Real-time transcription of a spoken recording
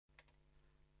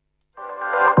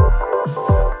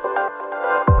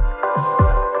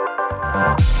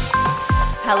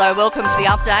Hello, welcome to the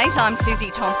update. I'm Susie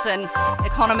Thompson.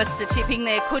 Economists are tipping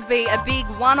there could be a big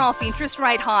one-off interest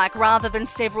rate hike rather than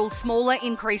several smaller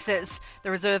increases.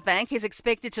 The Reserve Bank is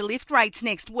expected to lift rates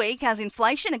next week as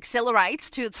inflation accelerates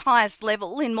to its highest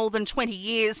level in more than 20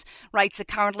 years. Rates are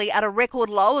currently at a record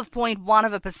low of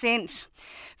 0.1%.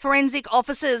 Forensic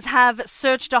officers have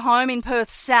searched a home in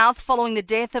Perth South following the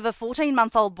death of a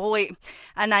 14-month-old boy.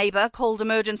 A neighbour called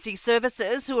emergency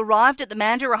services who arrived at the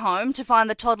Mandurah home to find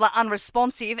the toddler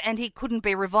unresponsive and he couldn't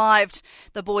be revived.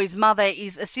 The boy's mother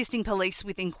is assisting police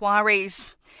with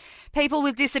inquiries. People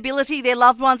with disability, their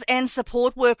loved ones and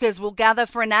support workers will gather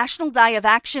for a National Day of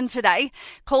Action today,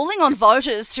 calling on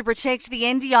voters to protect the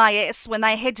NDIS when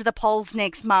they head to the polls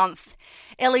next month.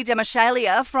 Ellie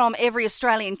Demashalia from Every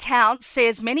Australian Counts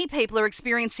says many people are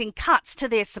experiencing cuts to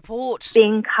their support.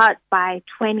 Being cut by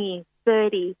 20,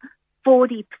 30,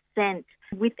 40%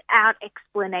 without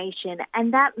explanation.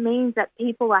 And that means that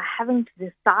people are having to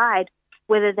decide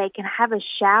whether they can have a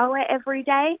shower every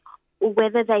day or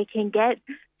whether they can get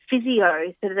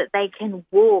physio so that they can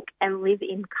walk and live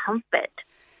in comfort.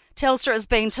 Telstra has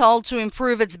been told to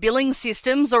improve its billing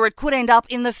systems or it could end up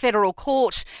in the federal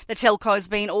court. The telco's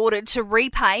been ordered to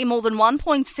repay more than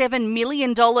 $1.7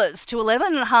 million to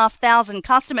 11,500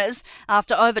 customers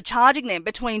after overcharging them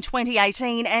between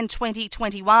 2018 and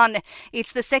 2021.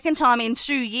 It's the second time in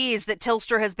 2 years that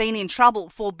Telstra has been in trouble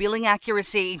for billing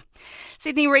accuracy.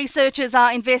 Sydney researchers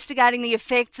are investigating the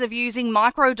effects of using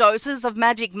microdoses of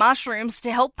magic mushrooms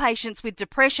to help patients with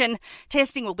depression.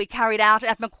 Testing will be carried out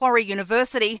at Macquarie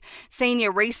University.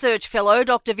 Senior research fellow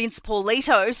Dr. Vince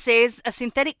Paulito says a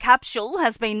synthetic capsule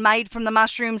has been made from the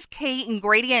mushroom's key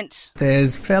ingredient.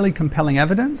 There's fairly compelling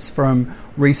evidence from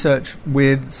research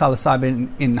with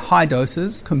psilocybin in high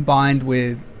doses combined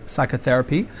with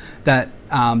psychotherapy that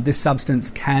this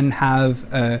substance can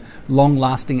have a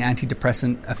long-lasting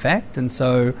antidepressant effect, and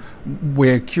so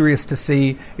we're curious to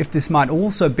see if this might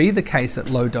also be the case at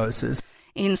low doses.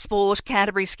 In sport,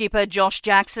 Canterbury skipper Josh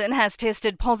Jackson has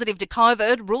tested positive to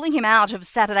COVID, ruling him out of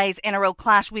Saturday's NRL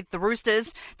clash with the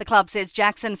Roosters. The club says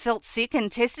Jackson felt sick and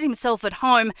tested himself at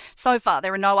home. So far,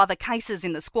 there are no other cases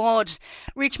in the squad.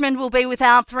 Richmond will be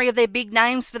without three of their big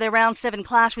names for their Round 7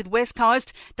 clash with West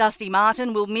Coast. Dusty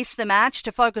Martin will miss the match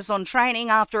to focus on training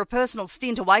after a personal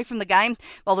stint away from the game,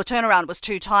 while the turnaround was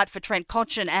too tight for Trent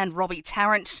Cotchin and Robbie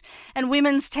Tarrant. And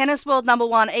women's tennis world number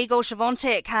one Igor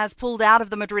Swiatek has pulled out of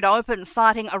the Madrid Open,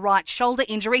 citing a right shoulder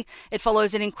injury. It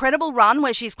follows an incredible run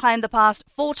where she's claimed the past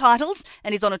 4 titles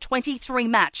and is on a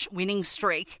 23-match winning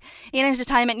streak. In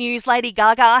entertainment news, Lady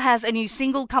Gaga has a new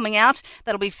single coming out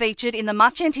that'll be featured in the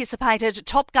much-anticipated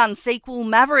Top Gun sequel,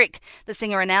 Maverick. The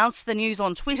singer announced the news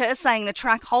on Twitter, saying the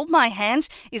track Hold My Hand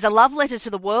is a love letter to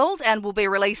the world and will be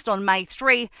released on May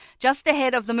 3, just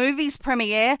ahead of the movie's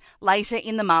premiere later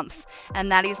in the month.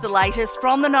 And that is the latest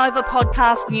from the Nova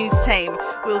Podcast News team.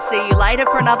 We'll see you later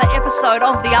for another episode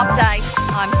of The Update.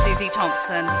 I'm Susie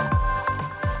Thompson.